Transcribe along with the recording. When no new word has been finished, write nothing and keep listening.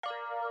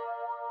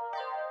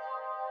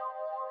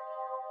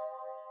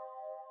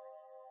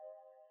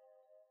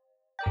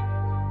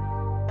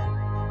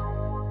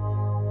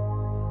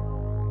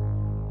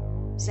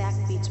Zac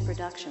Beatz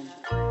production.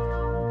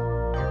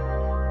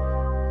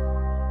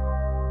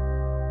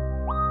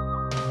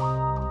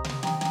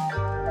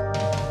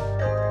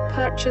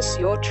 Purchase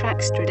your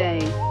tracks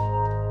today.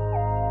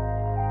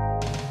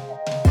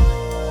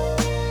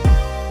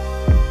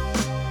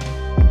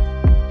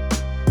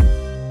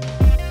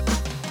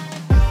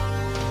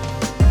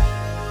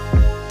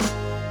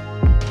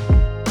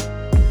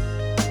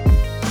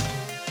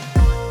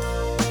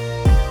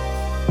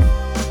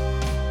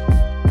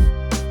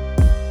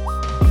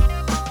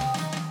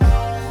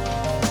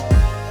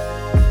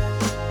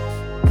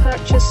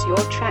 Purchase your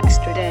tracks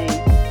today.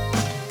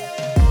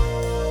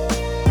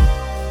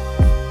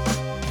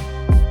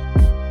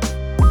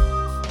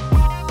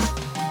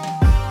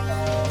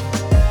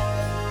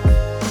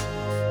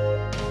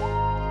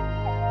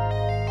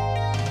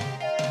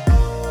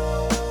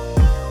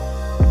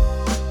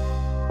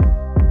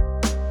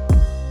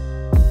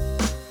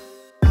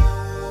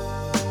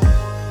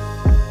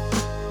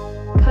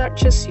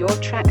 Purchase your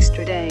tracks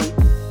today.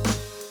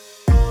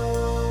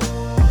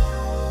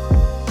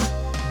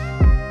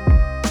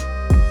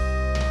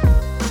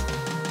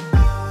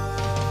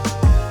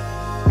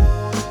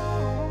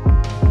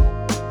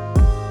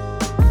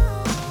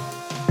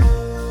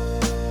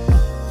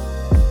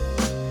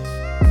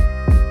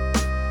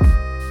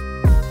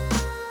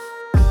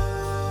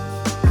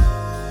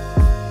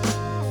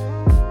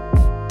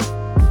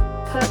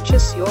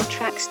 Purchase your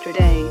tracks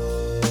today.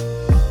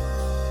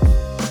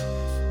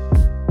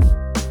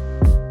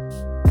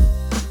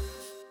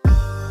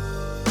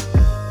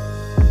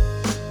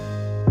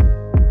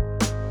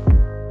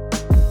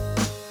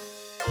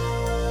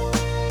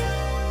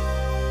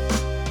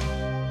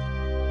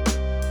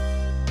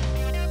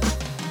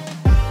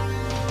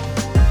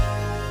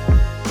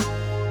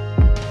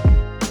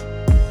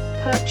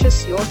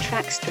 Purchase your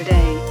tracks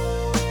today.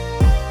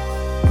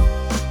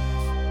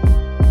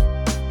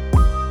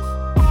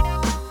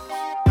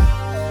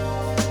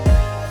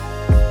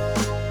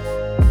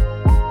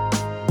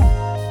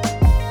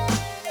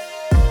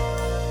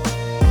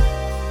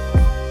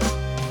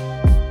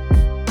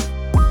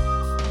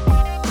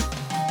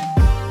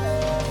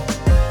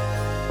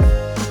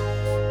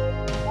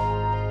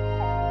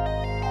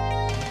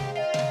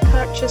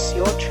 Purchase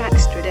your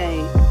tracks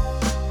today.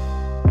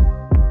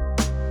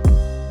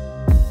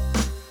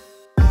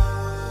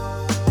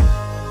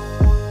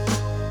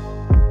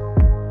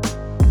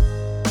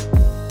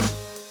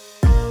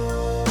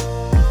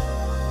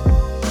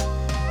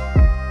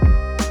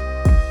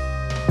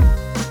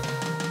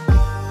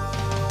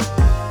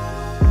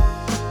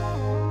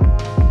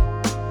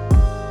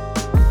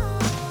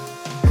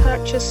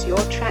 Purchase your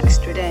tracks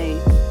today.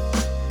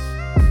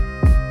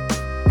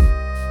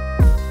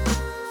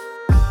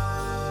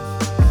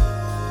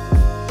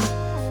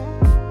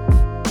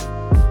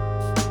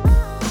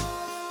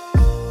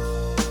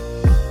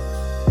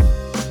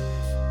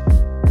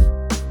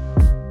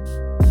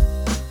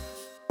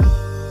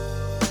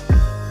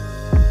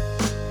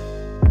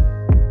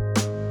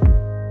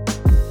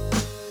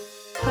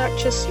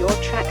 Purchase your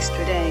tracks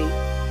today.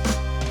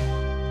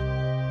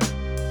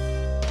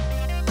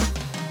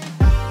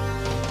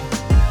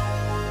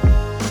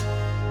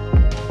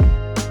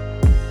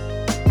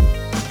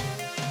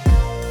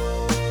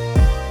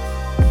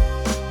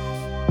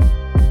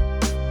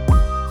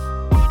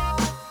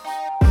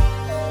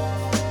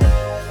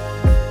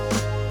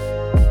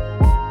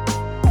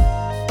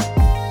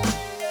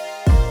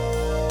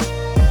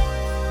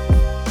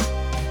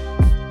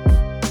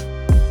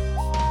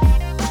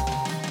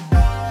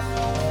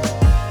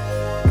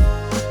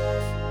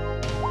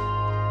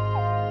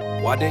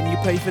 Why didn't you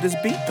pay for this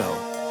beat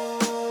though?